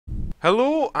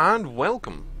Hello and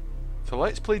welcome to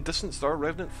Let's Play Distant Star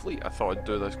Revenant Fleet. I thought I'd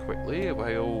do this quickly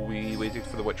while we waited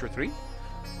for The Witcher 3.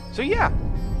 So yeah,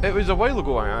 it was a while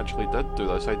ago I actually did do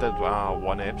this. I did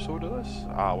one episode of this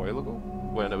a while ago,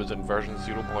 when it was in version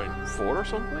 0.4 or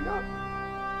something like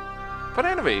that. But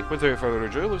anyway, without further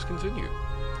ado, let's continue.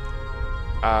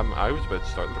 I was about to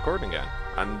start the recording again,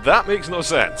 and that makes no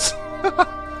sense.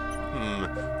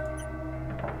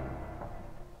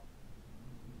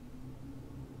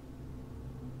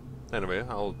 Anyway,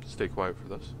 I'll stay quiet for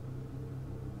this.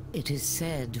 It is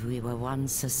said we were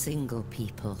once a single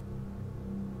people,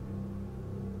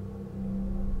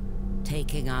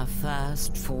 taking our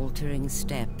first faltering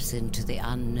steps into the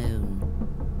unknown.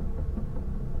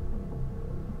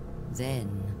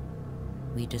 Then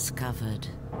we discovered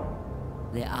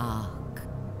the Ark.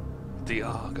 The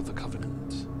Ark of the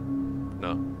Covenant.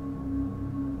 No.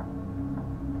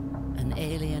 An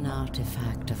alien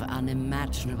artifact of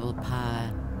unimaginable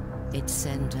power. It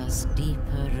sent us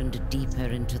deeper and deeper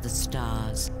into the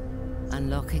stars,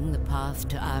 unlocking the path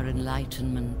to our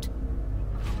enlightenment,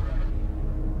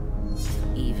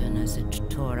 even as it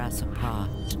tore us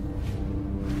apart.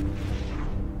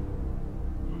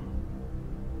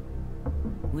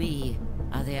 We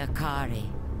are the Akari,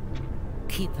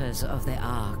 keepers of the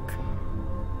Ark.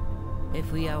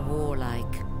 If we are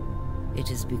warlike,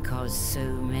 it is because so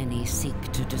many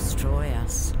seek to destroy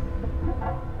us.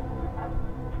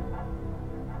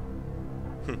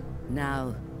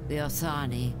 Now, the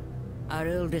Othani, our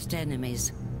oldest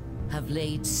enemies, have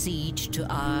laid siege to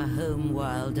our home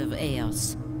world of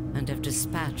Eos and have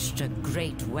dispatched a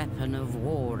great weapon of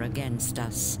war against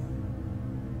us.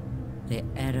 The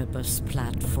Erebus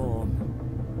platform.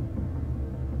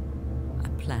 A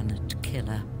planet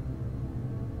killer.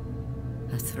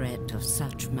 A threat of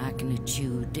such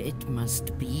magnitude it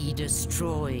must be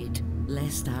destroyed,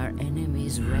 lest our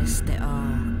enemies wrest the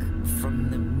Ark from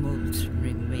the molten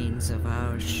remains of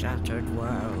our shattered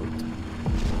world.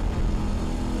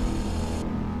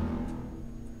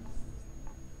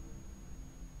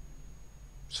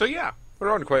 So yeah,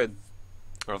 we're on quite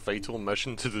a vital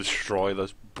mission to destroy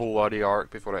this bloody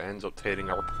Ark before it ends up tearing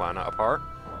our planet apart.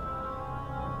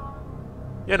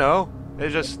 You know,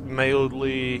 it's just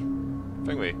mildly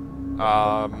thingy.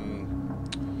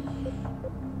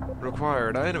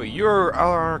 Required. Anyway, your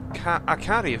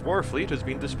Akari of Warfleet has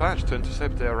been dispatched to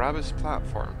intercept the Erebus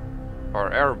platform.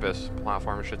 Or Erebus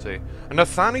platform, I should say. An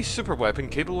Othani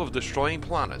superweapon capable of destroying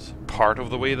planets. Part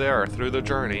of the way there, through the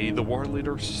journey, the war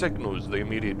leader signals the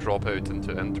immediate drop out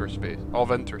into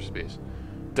interspace.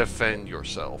 Defend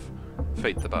yourself.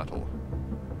 Fight the battle.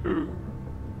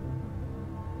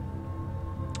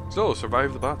 So,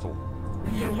 survive the battle.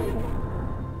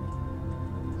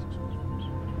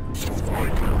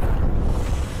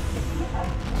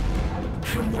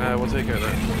 We'll take out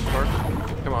that part.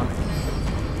 Come on.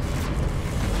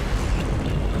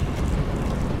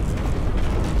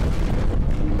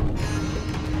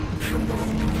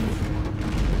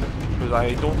 Because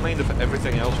I don't mind if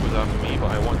everything else was after me,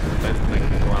 but I want the type thing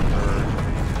to go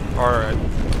after, or a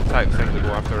type thing to go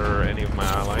after any of my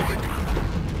allies.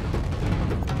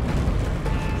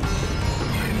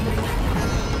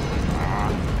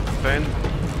 Defend.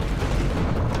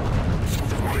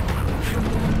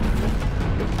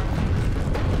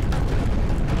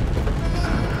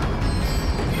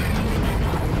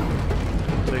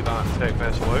 Take that tech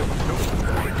vessel out. Cool.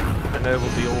 And now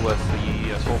we'll deal with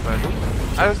the assault vessel.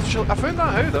 I found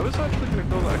that out. I was actually going to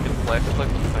go that I could left click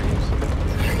things.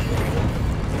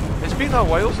 It's been a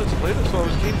while since I played it, so I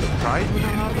was kind of surprised when it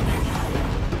happened.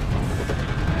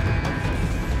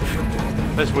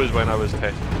 This was when I was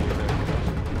testing.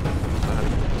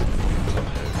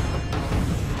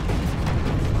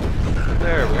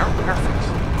 There we are, perfect.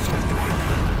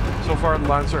 So far,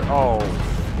 Lancer. Oh,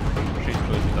 she's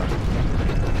close to that.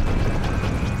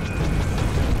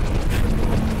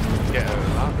 Get out of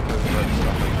that because that's a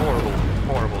horrible,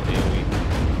 horrible AoE.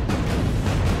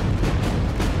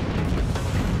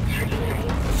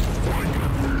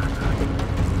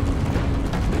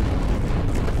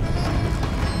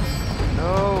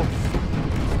 No.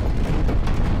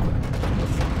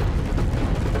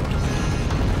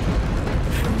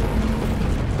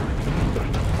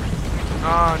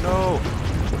 Ah, no!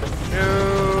 No!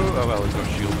 Oh well, he's got a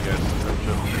shield again.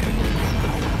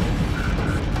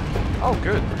 Oh,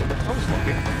 good. I was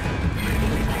lucky.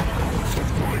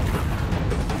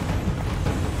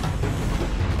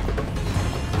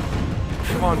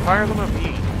 Come on, fire them at me.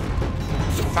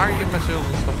 Fire your missiles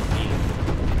and stuff at me.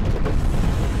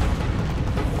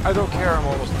 I don't care, I'm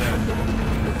almost dead.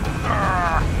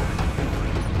 Arrgh.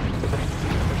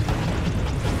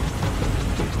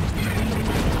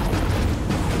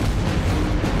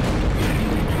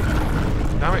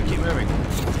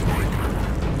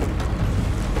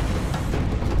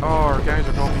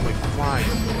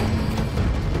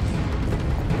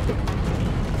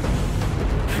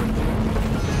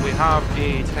 have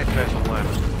a tech vessel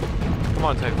left. Come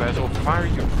on, tech vessel, fire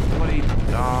your bloody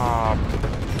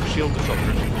shield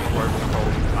disruptors, or whatever they're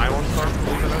called. Ion Star,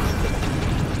 believe it is.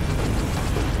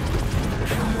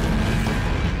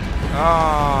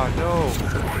 Ah, no.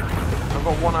 I've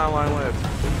got one ally left.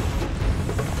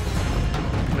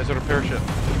 And it's a repair ship.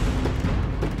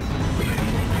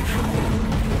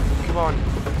 Come on.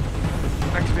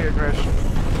 Activate aggression.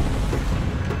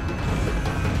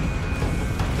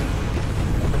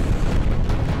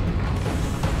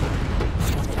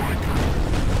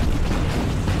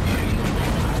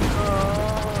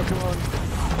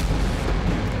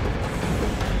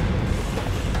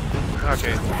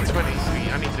 Okay, it's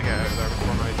 23. I need to get out of there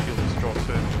before my shield is dropped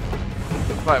soon.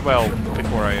 But, well,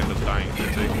 before I end up dying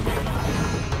too.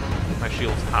 My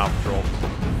shields have dropped.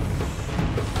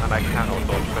 And I cannot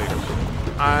dodge fighters.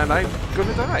 And I'm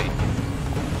gonna die.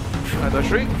 At the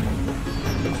shriek.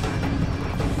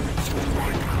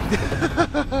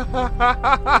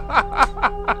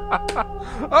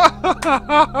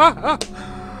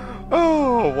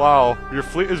 Oh, wow. Your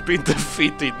fleet has been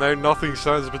defeated. Now nothing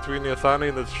stands between the Athani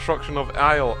and the destruction of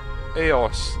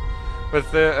Eos. With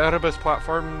the Erebus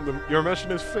platform, your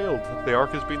mission has failed. The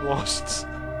Ark has been lost.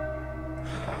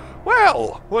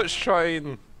 Well, let's try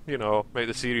and, you know, make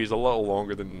the series a little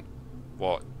longer than,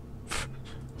 what,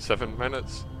 7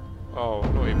 minutes? Oh,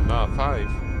 not even that, 5.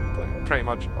 Like, pretty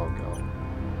much, oh god.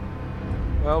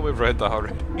 Well, we've read that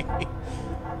already.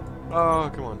 Oh,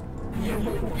 come on.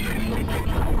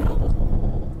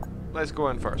 Let's go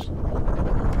in first.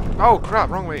 Oh crap,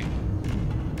 wrong way.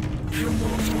 Come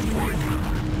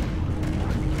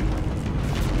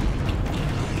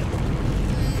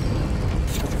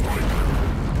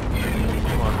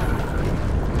on.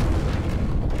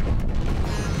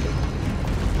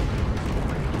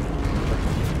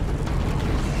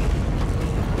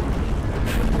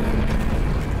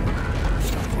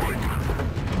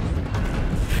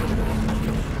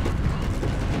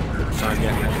 Not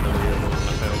getting it.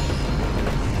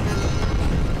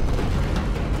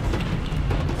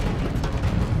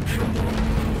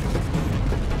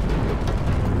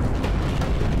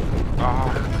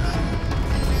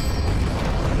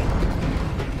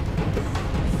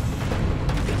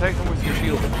 Protect them with your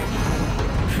shield.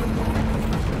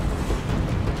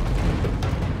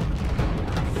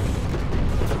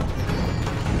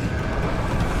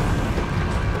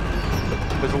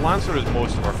 Because the Lancer is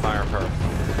most of our firepower.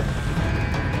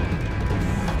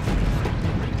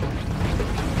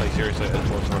 Like seriously, it's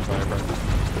most of our firepower.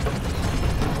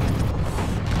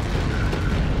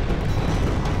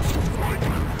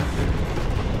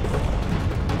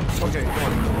 Okay, come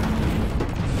on.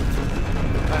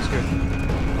 That's good.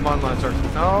 Come on, Lancer.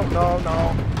 No, no,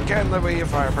 no. Get in the way of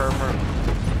firepower for it.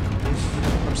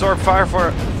 Absorb fire for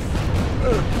it.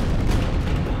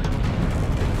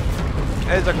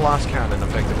 It's a glass cannon,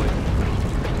 effectively.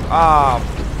 Ah,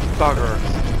 bugger.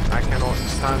 I cannot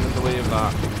stand in the way of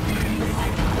that.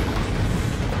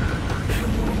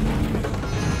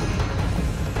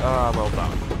 Ah, well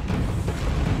done.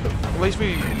 At least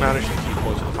we managed to keep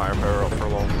most of the firepower up for a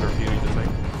longer period of time.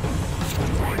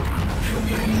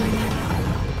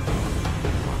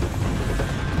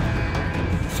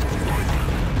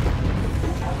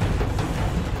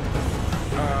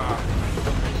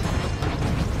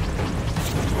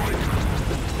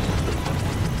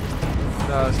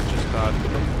 That's just bad.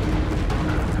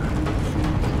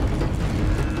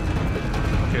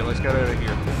 Okay, let's get out of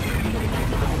here.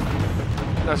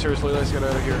 No, seriously, let's get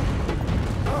out of here.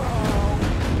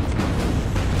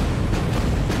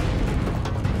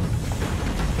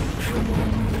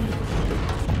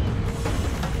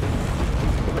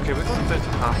 Okay, we've gone down to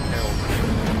half health.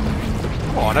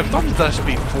 Come on, I've done this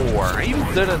before. I even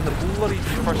did it in the bloody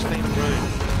first time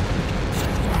round.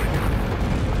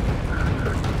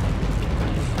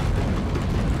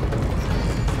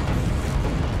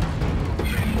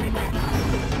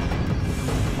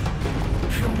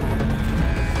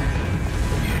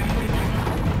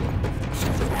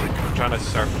 Trying to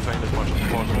serpentine as much as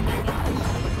possible.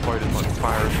 Avoid as much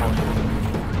fire as possible.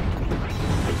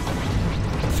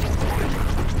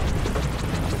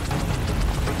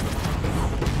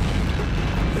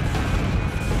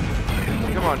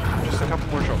 Come on, just a couple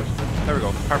more shots. There we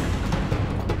go, perfect.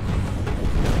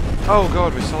 Oh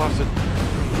god, we still have to...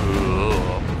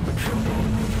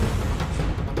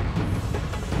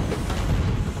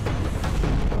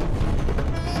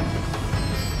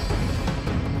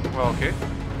 Well, okay.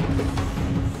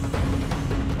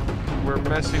 We're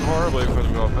messing horribly because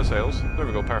we've got missiles. There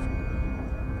we go, perfect.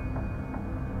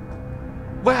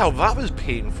 Well, that was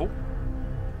painful.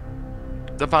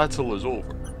 The battle is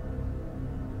over.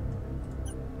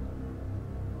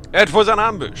 It was an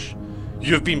ambush.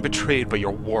 You've been betrayed by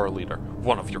your war leader,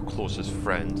 one of your closest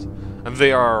friends, and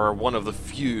they are one of the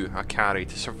few Akari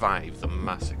to survive the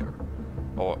massacre.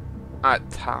 Or at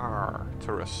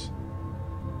Tartarus.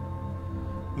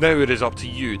 Now it is up to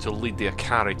you to lead the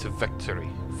Akari to victory.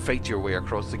 Fight your way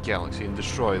across the galaxy and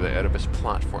destroy the Erebus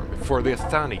platform before the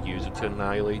Athani use it to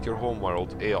annihilate your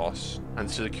homeworld, Eos, and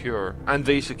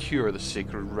they secure the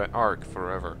sacred Ark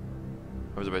forever.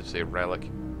 I was about to say relic.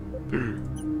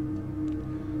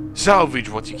 Salvage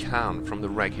what you can from the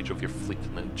wreckage of your fleet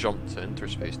and then jump to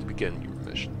interspace to begin your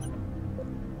mission.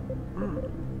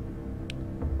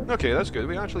 Okay, that's good.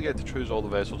 We actually get to choose all the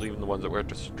vessels, even the ones that were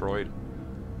destroyed.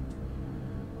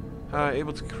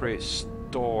 Able to create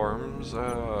storms. Is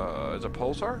it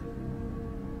Pulsar?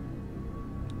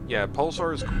 Yeah,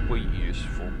 Pulsar is quite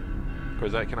useful.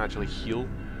 Because that can actually heal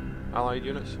allied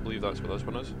units. I believe that's what this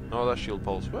one is. No, that's Shield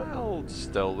Pulse. Well,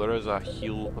 still, there is a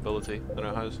heal ability that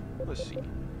it has. Let's see.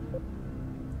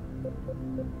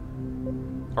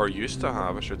 Or used to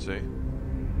have, I should say.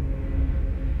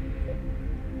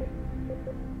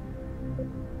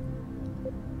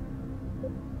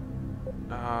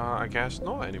 I guess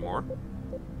not anymore.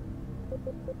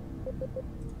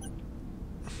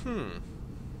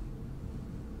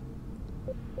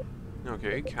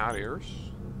 Okay,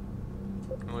 carriers.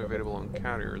 Only available on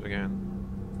carriers again.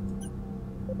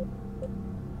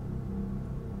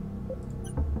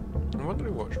 I'm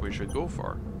wondering what we should go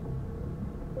for.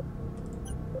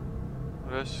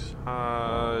 This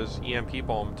has EMP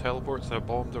bomb, teleports a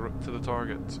bomb to the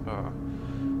target.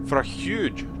 For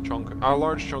a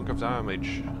large chunk of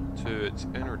damage to its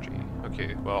energy.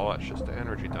 Okay, well that's just the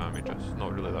energy damage, it's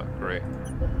not really that great.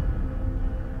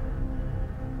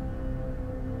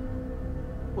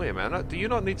 Wait a minute, do you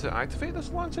not need to activate this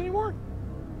lance anymore?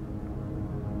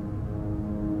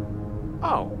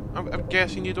 Oh, I'm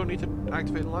guessing you don't need to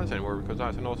activate the lance anymore because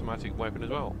that's an automatic weapon as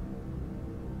well.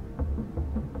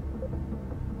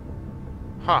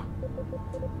 Huh.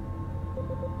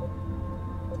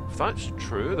 If that's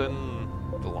true, then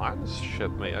the lance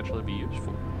ship might actually be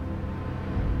useful.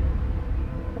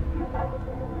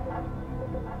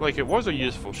 Like, it was a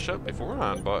useful ship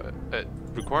beforehand, but it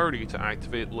required you to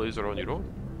activate the laser on your own.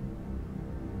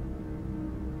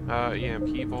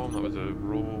 EMP bomb, that was a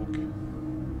rogue.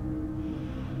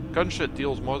 Gunship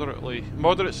deals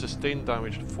moderate sustained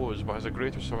damage to foes, but has a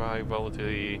greater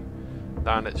survivability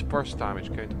than its burst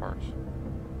damage counterparts.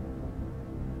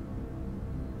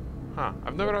 Huh,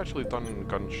 I've never actually done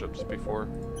gunships before.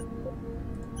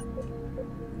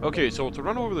 Okay, so to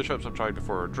run over the ships I've tried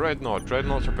before, Dreadnought.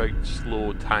 Dreadnoughts are big,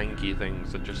 slow, tanky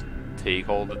things that just take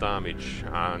all the damage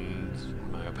and,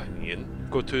 in my opinion,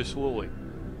 go too slowly.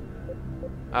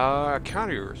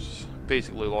 Carriers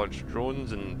basically launch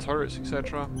drones and turrets,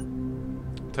 etc.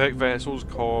 Tech vessels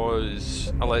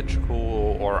cause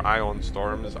electrical or ion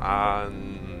storms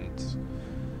and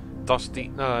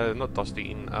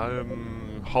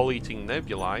hull-eating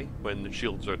nebulae when the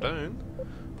shields are down.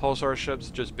 Pulsar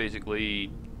ships just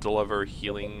basically deliver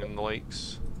healing and the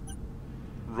likes.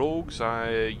 Rogues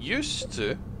used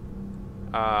to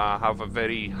have a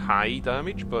very high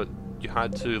damage, but you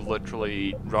had to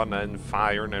literally run in,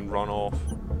 fire, and then run off.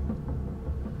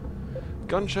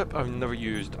 Gunship I've never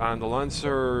used, and the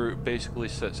Lancer basically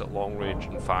sits at long range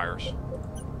and fires.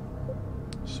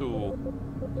 So,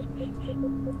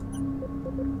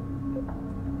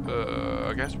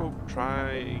 I guess we'll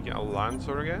try get a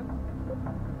Lancer again.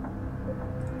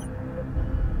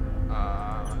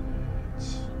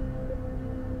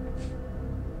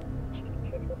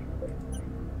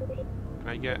 Can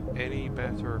I get any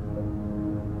better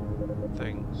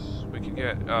things? We could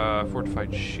get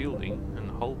fortified shielding and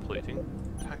hull plating.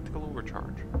 Tactical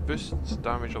overcharge. Boosts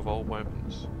damage of all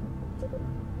weapons.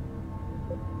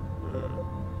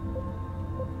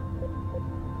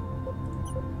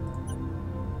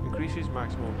 Increases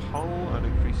maximum hull and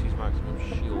increases maximum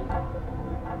shield.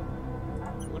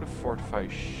 I'm going to fortify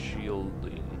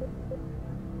shielding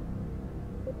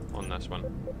on this one,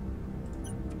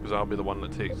 because that'll be the one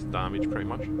that takes damage pretty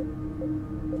much.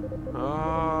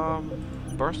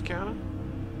 Burst cannon?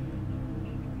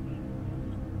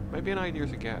 Might be an idea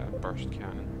to get a burst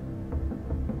cannon.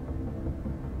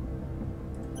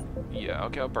 Yeah, I'll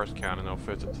get a burst cannon, I'll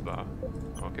fit it to that.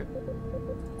 Okay.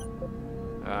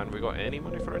 And we got any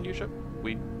money for a new ship?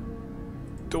 We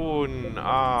don't.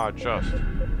 Just.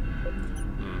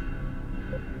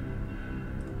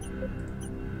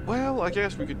 Well, I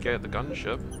guess we could get the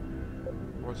gunship.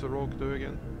 What's the rogue do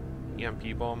again?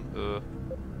 EMP bomb.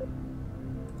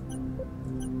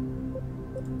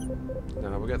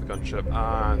 No, we'll get the gunship,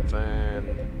 and then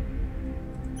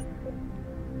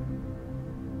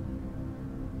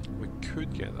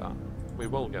could get that. We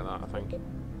will get that, I think.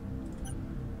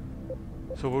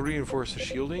 So we'll reinforce the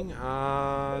shielding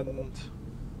and...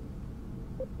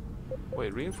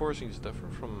 Wait, reinforcing is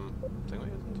different from thingy,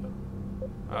 isn't it?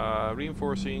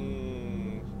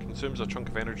 Reinforcing consumes a chunk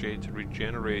of energy to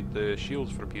regenerate the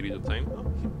shields for a period of time. Oh.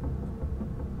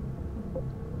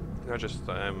 That just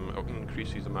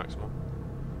increases the maximum.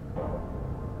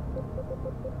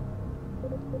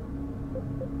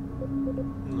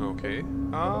 Okay.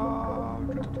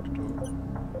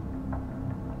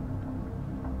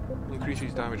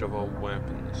 Increases damage of all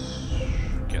weapons.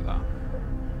 Get that.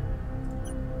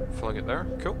 Fling it there.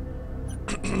 Cool.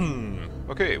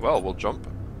 Okay, well, we'll jump.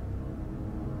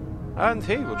 And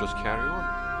hey, we'll just carry on.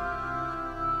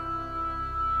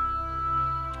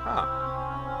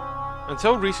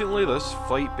 Until recently, this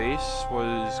flight base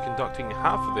was conducting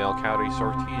half of the Al-Khari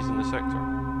sorties in the sector.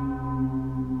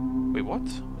 Wait, what?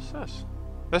 What's this?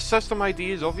 This system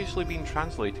ID is obviously being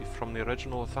translated from the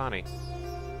original Athani.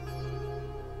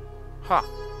 Ha!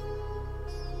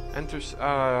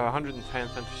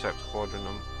 110th Intercept Squadron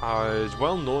is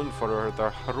well known for their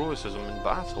heroism in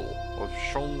battle of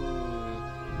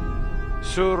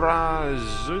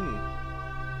Shurazun.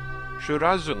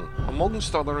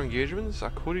 Amongst other engagements, a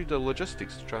courier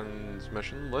logistics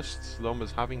transmission lists them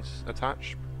as having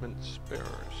attachment spares.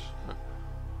 Huh.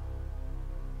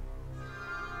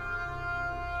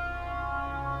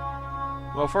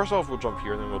 Well, first off, we'll jump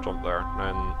here, then we'll jump there, and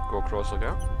then go across like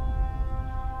that.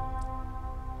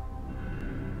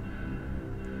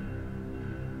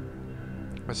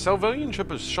 A civilian ship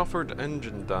has suffered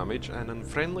engine damage and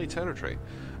unfriendly territory.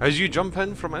 As you jump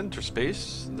in from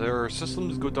interspace, their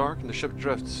systems go dark and the ship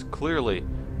drifts. Clearly,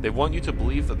 they want you to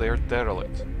believe that they are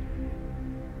derelict.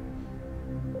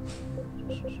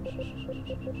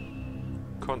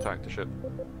 Contact the ship.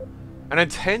 An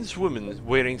intense woman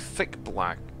wearing thick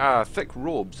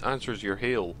robes answers your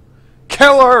hail.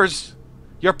 Killers!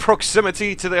 Your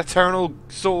proximity to the eternal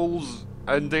souls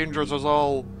endangers us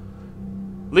all.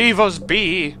 Leave us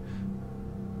be!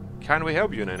 Can we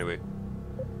help you in any way?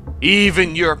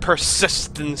 Even your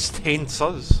persistence taints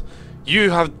us.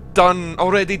 You have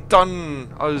already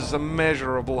done us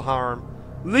immeasurable harm.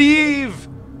 Leave!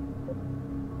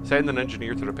 Send an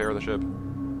engineer to repair the ship.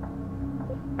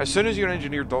 As soon as your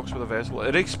engineer docks with a vessel,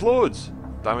 it explodes,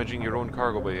 damaging your own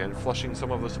cargo bay and flushing some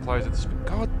of the supplies at the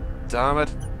God damn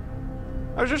it.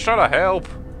 I was just trying to help.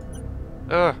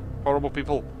 Ugh, horrible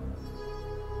people.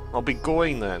 I'll be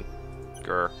going then.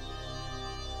 Grr.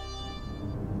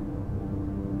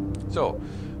 So,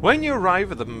 when you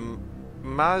arrive at the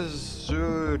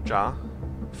Mazuja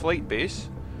flight base,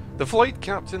 the flight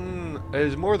captain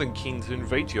is more than keen to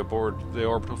invite you aboard the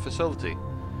orbital facility.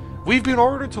 We've been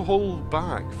ordered to hold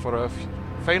back for a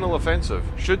final offensive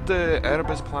should the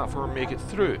Erebus platform make it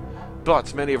through,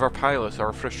 but many of our pilots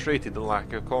are frustrated in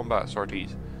lack of combat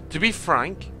sorties. To be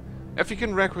frank, if you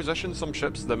can requisition some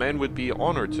ships, the men would be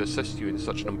honoured to assist you in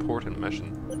such an important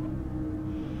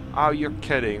mission. Oh, you're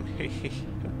kidding.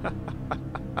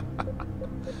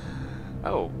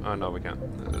 Oh no, we can't.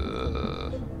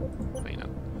 Fine.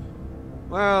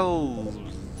 Well,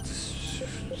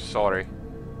 sorry.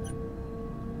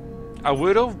 I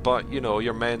would have, but you know,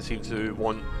 your men seem to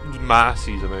want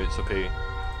massive amounts of pay.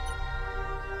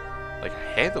 Like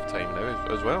ahead of time now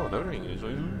as well and everything. It's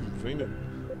like, fine.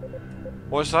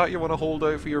 What's that? You want to hold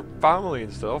out for your family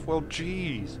and stuff? Well,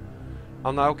 jeez.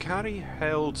 And now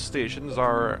Al-Khari-held stations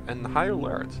are in high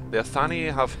alert. The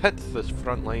Athani have hit this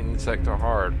frontline sector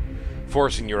hard,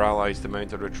 forcing your allies to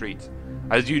mount a retreat.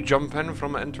 As you jump in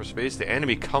from interspace, the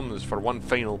enemy comes for one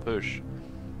final push.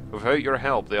 Without your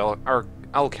help, the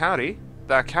Al-Khari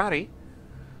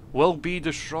will be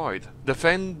destroyed.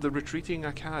 Defend the retreating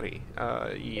Al-Khari.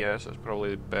 Yes, that's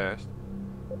probably best.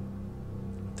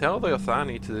 Tell the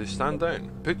Athani to stand down.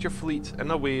 Put your fleet in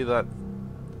the way of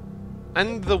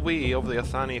the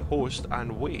Athani host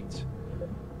and wait.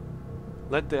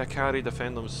 Let the Al-Khari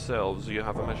defend themselves. You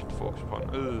have a mission to focus upon.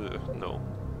 No.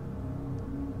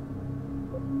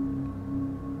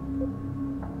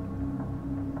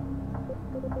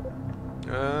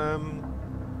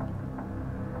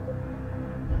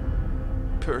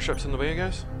 Put our ships in the way, I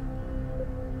guess.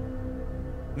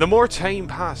 The more time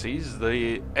passes,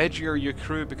 the edgier your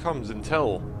crew becomes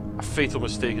until a fatal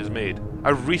mistake is made.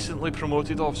 A recently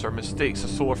promoted officer mistakes a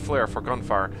solar flare for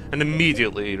gunfire and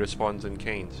immediately responds in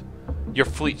kind. Your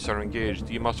fleets are engaged.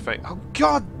 You must fight. Oh,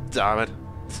 god damn it!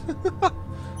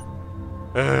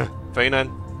 Fine in.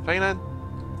 Fine in.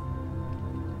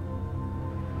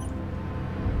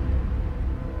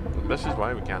 This is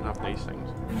why we can't have nice things.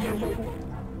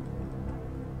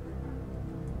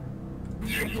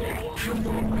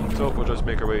 So we'll just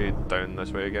make our way down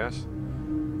this way, I guess.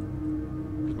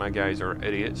 Because my guys are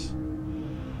idiots.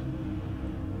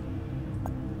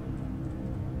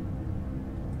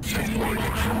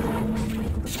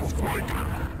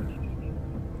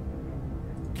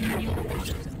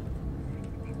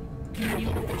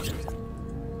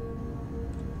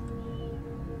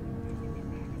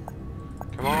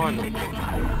 Come on!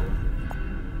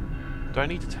 Do I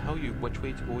need to tell you which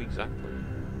way to go exactly?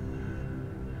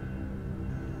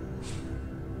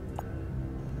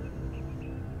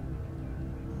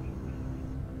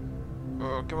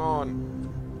 Oh, come on!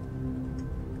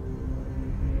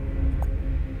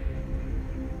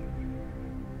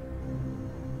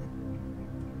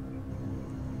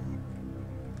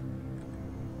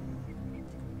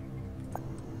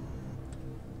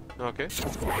 Okay.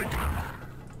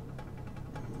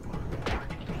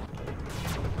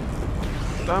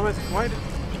 Damn it, why did...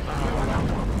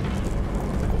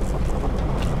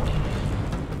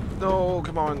 No,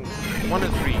 come on. 1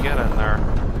 and 3, get in there.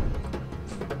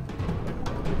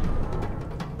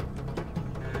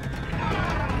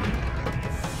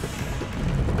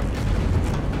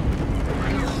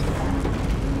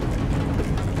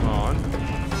 Come on.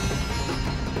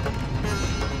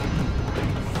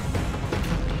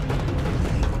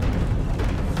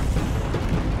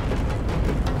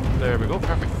 There we go,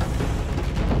 perfect.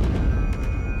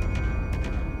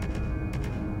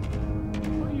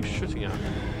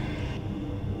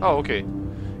 Oh, okay.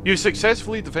 You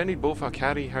successfully defended both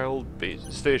Akari-held base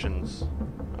stations.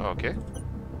 Okay.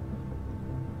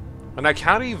 An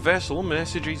Akari vessel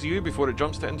messages you before it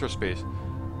jumps to interspace.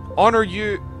 Honor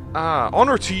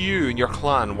to you and your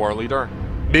clan, war leader.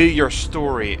 May your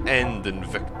story end in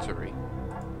victory.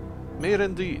 May it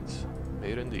indeed.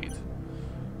 May it indeed.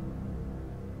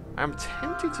 I'm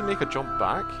tempted to make a jump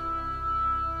back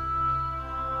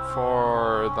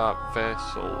for that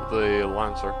vessel, the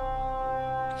Lancer.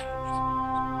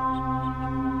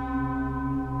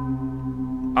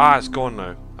 Ah, it's gone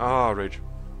now. Ah, rage.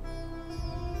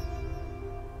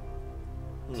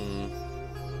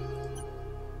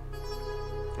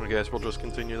 I guess we'll just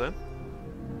continue then.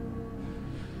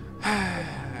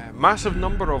 Massive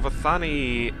number of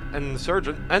Athani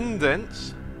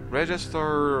indents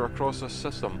register across the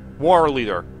system. War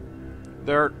leader.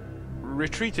 They're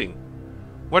retreating.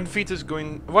 One fleet is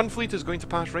going to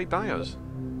pass right by us.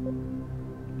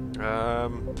 I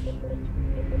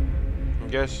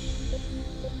guess.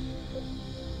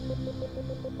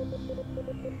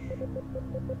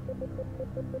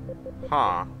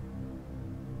 Huh.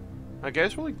 I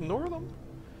guess we'll ignore them.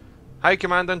 High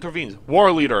Command intervenes.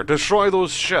 War leader, destroy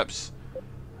those ships.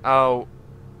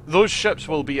 Those ships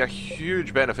will be a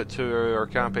huge benefit to our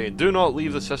campaign. Do not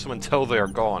leave the system until they are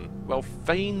gone. Well,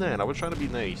 fine then. I was trying to be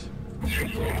nice.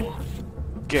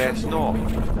 Guess not.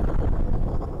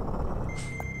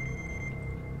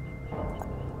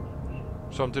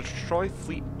 So I'm to destroy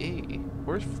Fleet A.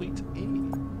 Where's Fleet A?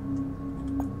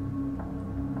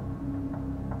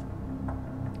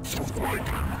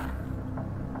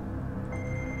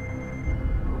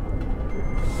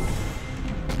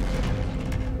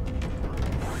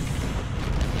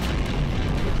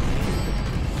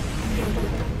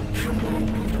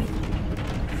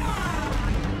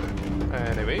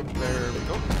 Anyway, there we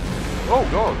go. Oh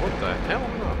god, what the hell?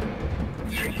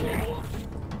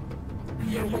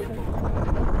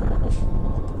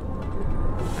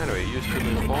 Anyway, used to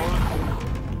move on.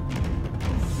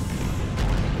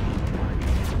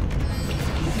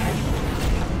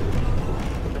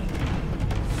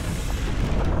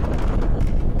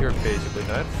 You're basically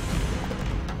dead.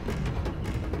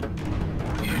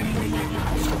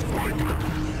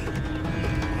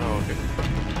 Oh, okay.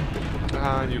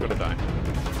 And you're gonna die.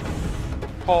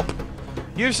 Pop.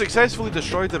 You successfully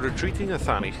destroyed the retreating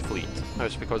Athani fleet.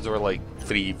 That's because there were like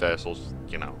 3 vessels,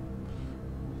 you know.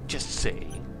 Just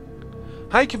saying.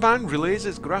 High Command relays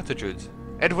its gratitude.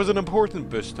 It was an important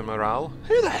boost to morale.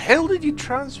 Who the hell did you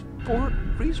transport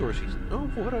resources? Oh,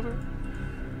 whatever.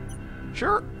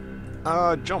 Sure.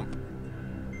 Jump.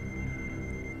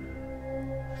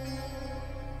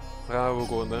 We'll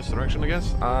go in this direction, I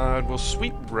guess. We'll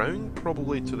sweep round,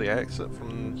 probably to the exit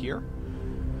from here.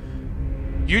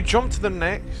 You jump to the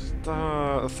next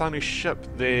Athani ship,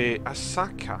 the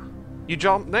Asaka. You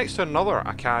jump next to another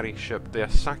Akari ship, the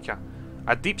Asaka,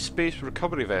 a deep space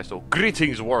recovery vessel.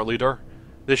 Greetings, war leader.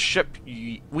 The ship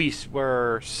we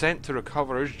were sent to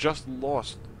recover has just been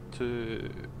lost to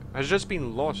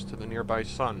the nearby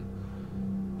sun.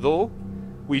 Though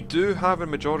we do have a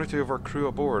majority of our crew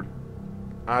aboard.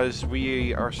 As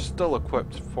we are still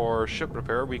equipped for ship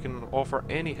repair, we can offer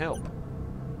any help.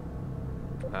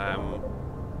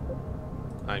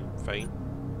 I'm fine.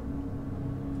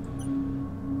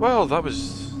 Well, that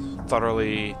was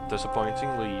thoroughly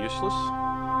disappointingly useless.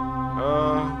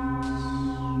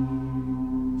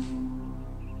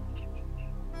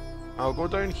 I'll go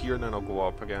down here and then I'll go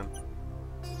up again.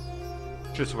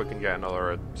 Just so we can get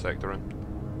another sector in.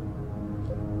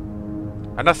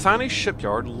 An Athani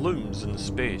shipyard looms in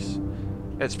space.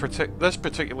 This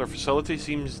particular facility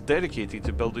seems dedicated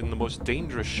to building the most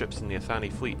dangerous ships in the Athani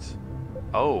fleet.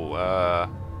 Oh,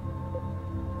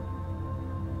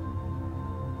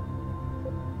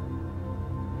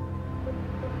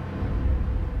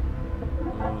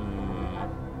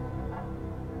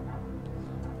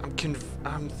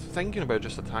 I'm thinking about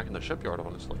just attacking the shipyard,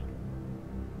 honestly.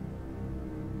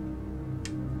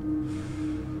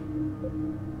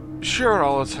 Sure,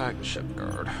 I'll attack the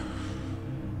shipyard.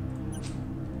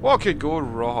 What could go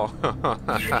wrong?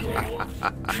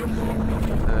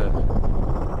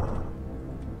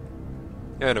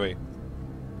 Anyway.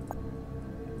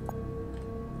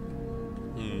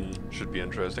 Should be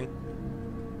interesting.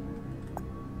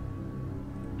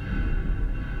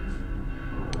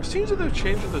 It seems that they've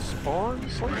changed the spawn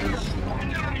slightly.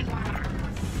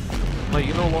 Like,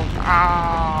 you know what?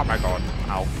 Ah, my god.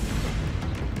 Ow.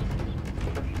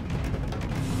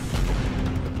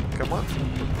 Come on.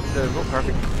 There we go,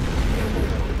 perfect.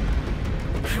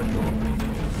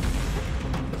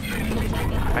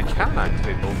 I can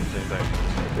activate both at the same time.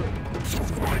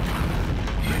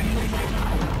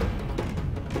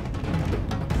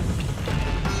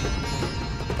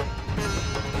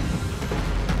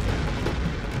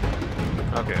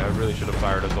 Okay, I really should have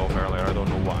fired us off earlier, I don't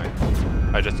know why.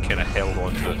 I just kinda held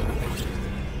on to it.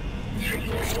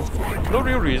 No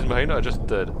real reason behind it, I just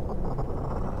did. I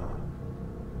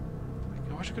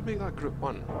wish I could make that group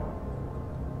 1.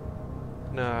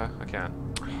 Nah, I can't.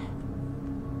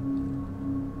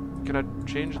 Can I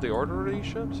change the order of these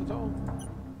ships at all?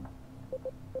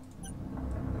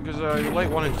 Because I would like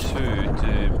 1 and 2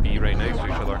 to be right next to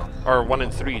each other. Or 1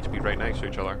 and 3 to be right next to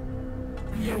each other.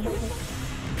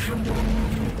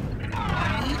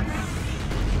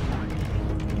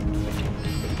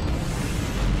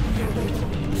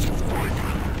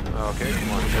 Okay,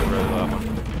 come on, get rid of that one.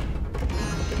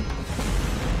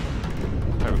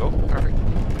 There we go, perfect.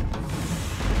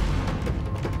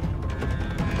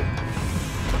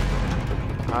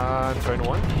 And final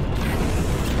one.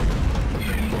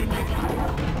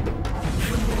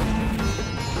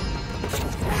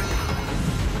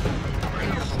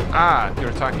 Ah,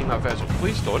 you're attacking that vessel.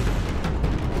 Please don't.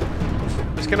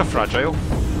 It's kind of fragile.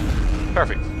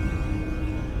 Perfect.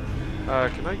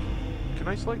 Can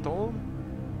I select all of them?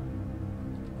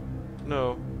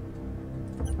 No.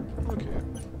 Okay.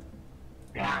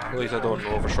 At least I don't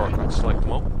know of a shortcut to select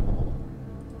them all.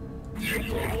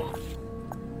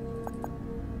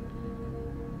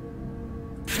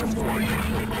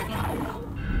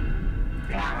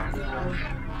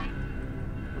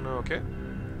 Okay.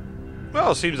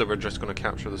 Well, it seems that we're just going to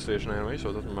capture the station anyway,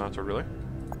 so it doesn't matter really.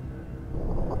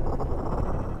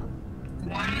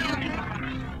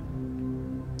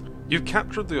 You've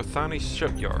captured the Athani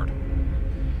shipyard.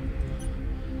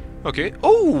 Okay.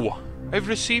 Oh! I've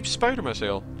received spider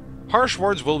missile. Harsh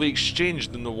words will be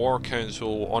exchanged in the War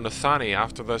Council on Athani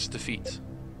after this defeat.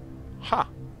 Ha!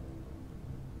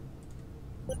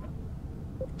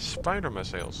 Spider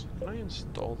missiles. Can I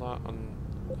install that on...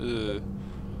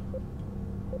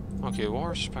 Okay,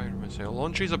 war spider missile.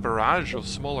 Launches a barrage of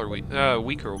smaller,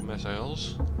 weaker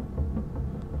missiles.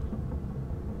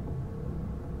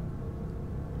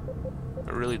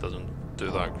 It really doesn't do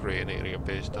that great in area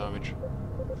base damage.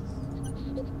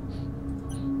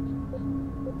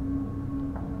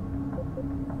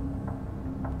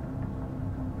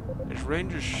 Its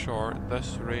range is short.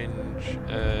 This range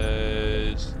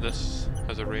is... This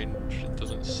has a range it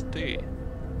doesn't stay.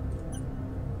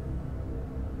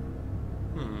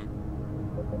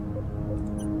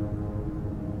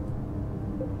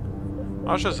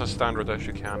 That's just a standard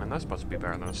issue cannon. This must be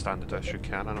better than a standard issue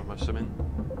cannon, I'm assuming.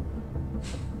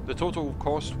 The total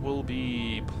cost will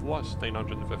be plus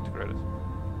 950 credits.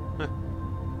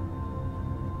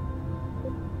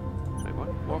 Wait,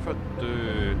 what if I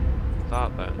do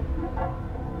that then?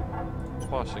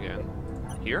 Plus again.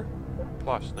 Here?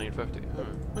 Plus 950.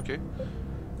 Okay.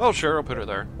 Well, sure, I'll put it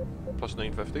there. Plus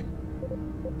 950.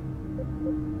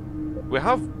 We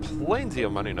have plenty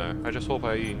of money now. I just hope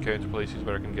I encounter places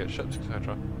where I can get ships,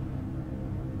 etc.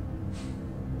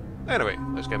 Anyway,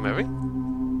 let's get moving.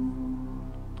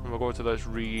 And we'll go to this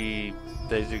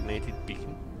re-designated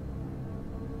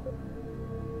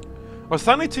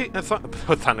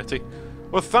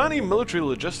Well, Thani military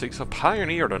logistics have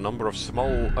pioneered a number of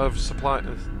supply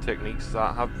techniques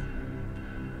that have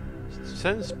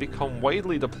since become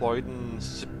widely deployed in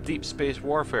deep space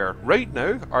warfare. Right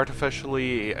now,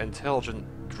 artificially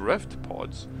intelligent drift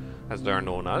pods, as they're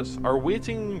known as, are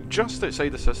waiting just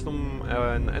outside the system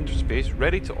in interspace,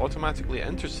 ready to automatically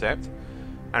intercept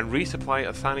and resupply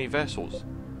Athani vessels.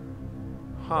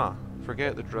 Huh.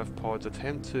 Forget the drift pods.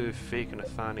 Attempt to fake an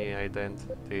Athani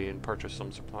identity and purchase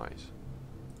some supplies.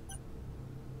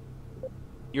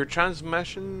 You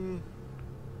transmit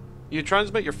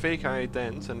your fake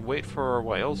ident and wait for a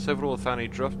while. Several Athani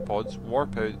drift pods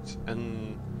warp out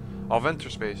of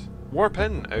interspace. Warp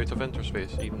in out of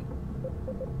interspace, even.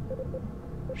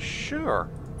 Sure.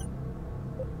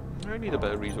 I need a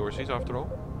bit of resources after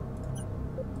all.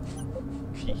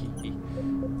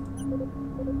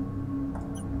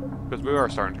 Because we are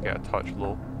starting to get a touch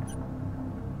low.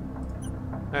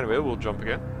 Anyway, we'll jump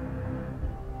again.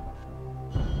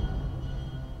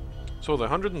 So the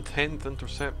 110th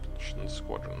Interception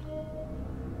Squadron.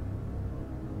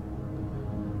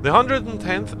 The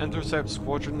 110th Intercept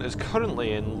Squadron is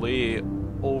currently in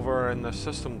layover in the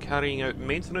system, carrying out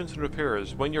maintenance and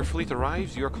repairs. When your fleet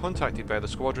arrives, you are contacted by the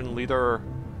squadron leader,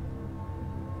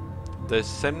 the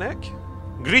Simnek.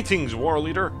 Greetings, war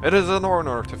leader. It is an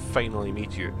honor to finally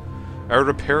meet you. Our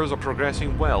repairs are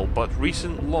progressing well, but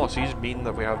recent losses mean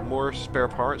that we have more spare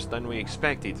parts than we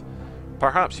expected.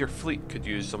 Perhaps your fleet could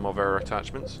use some of our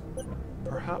attachments.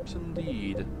 Perhaps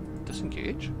indeed.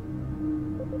 Disengage?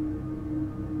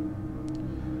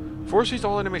 Forces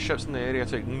all enemy ships in the area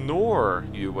to ignore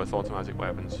you with automatic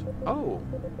weapons. Oh.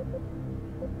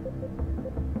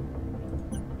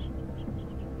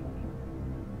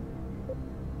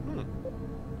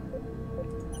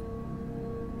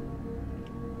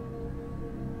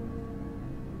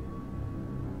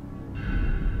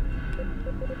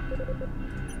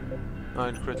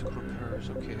 And critical repairs,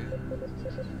 okay.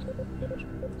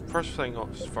 First thing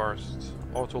first,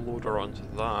 autoloader onto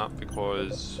that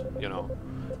because, you know,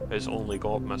 it's only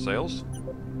got missiles.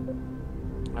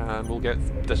 And we'll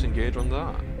get disengage on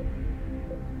that.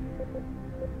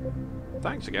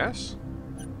 Thanks, I guess.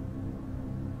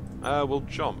 We'll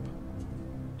jump.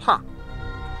 Huh.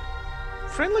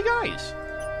 Friendly guys!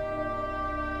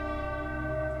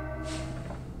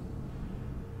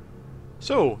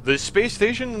 So, the space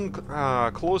station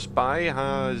close by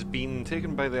has been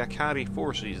taken by the Akari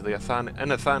forces in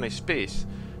Athani space.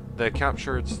 The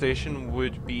captured station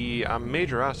would be a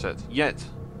major asset, yet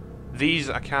these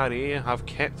Akari have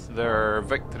kept their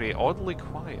victory oddly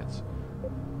quiet.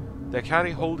 The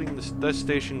Akari holding this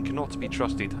station cannot be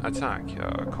trusted. Attack.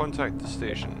 Contact the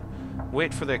station.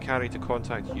 Wait for the Akari to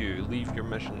contact you. Leave your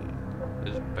mission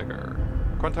is bigger.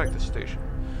 Contact the station.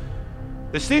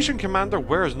 The station commander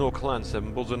wears no clan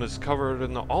symbols and is covered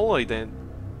in all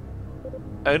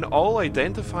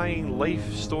identifying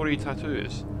life story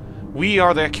tattoos. We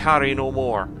are the Akari no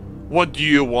more. What do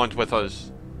you want with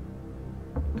us?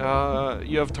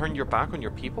 You have turned your back on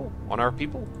your people? On our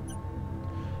people?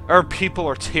 Our people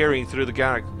are tearing through the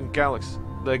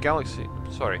galaxy.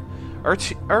 Sorry.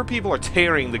 Our people are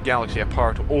tearing the galaxy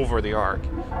apart over the Ark.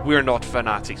 We're not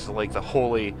fanatics like the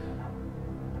holy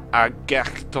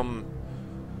Agactum.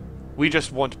 We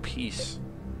just want peace.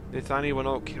 The Athani will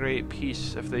not create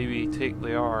peace if they take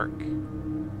the Ark.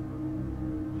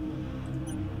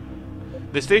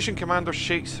 The station commander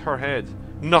shakes her head.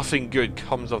 Nothing good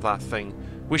comes of that thing.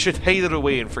 We should hide it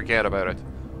away and forget about it.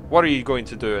 What are you going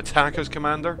to do? Attack us,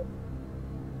 Commander?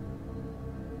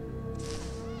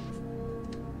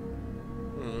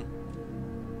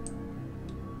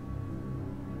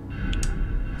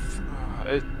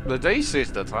 The dice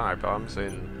says to attack, but I'm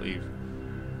saying leave.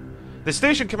 The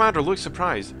station commander looks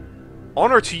surprised.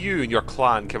 Honor to you and your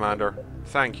clan, Commander.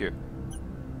 Thank you.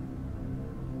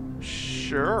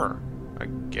 Sure, I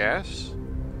guess.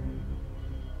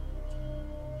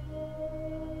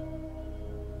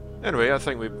 Anyway, I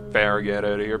think we better get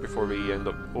out of here before we end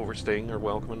up overstaying our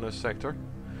welcome in this sector.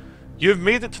 You've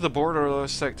made it to the border of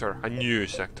this sector. A new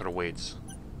sector awaits.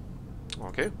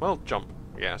 Okay, well, jump.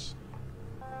 Yes.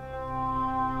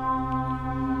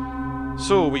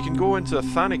 So, we can go into a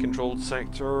Thani-controlled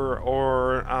sector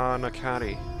or an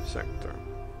Akari sector.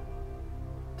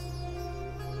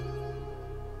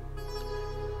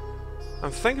 I'm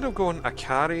thinking of going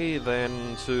Akari,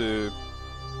 then to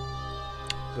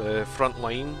the front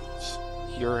lines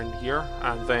here and here,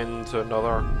 and then to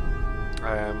another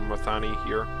Athani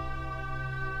here.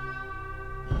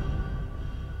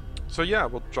 So yeah,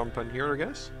 we'll jump in here, I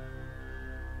guess.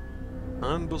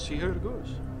 And we'll see how it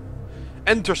goes.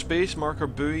 Interspace marker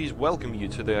buoys welcome you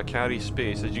to the Akari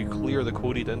space as you clear the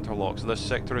coded interlocks. This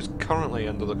sector is currently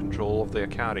under the control of the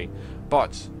Akari,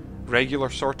 but there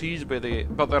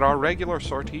are regular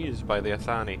sorties by the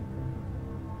Athani.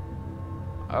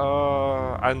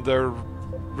 And their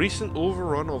recent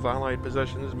overrun of allied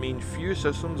positions mean few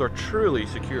systems are truly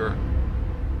secure.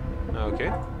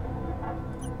 Okay.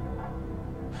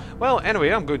 Well,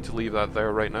 anyway, I'm going to leave that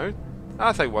there right now.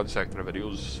 I think one sector video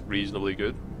is reasonably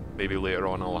good. Maybe later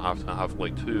on I'll have to have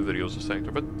like 2 videos a sector,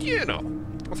 but you know,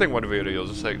 I think 1 video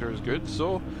a sector is good,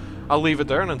 so I'll leave it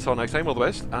there, and until next time, all the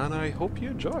best, and I hope you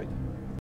enjoyed.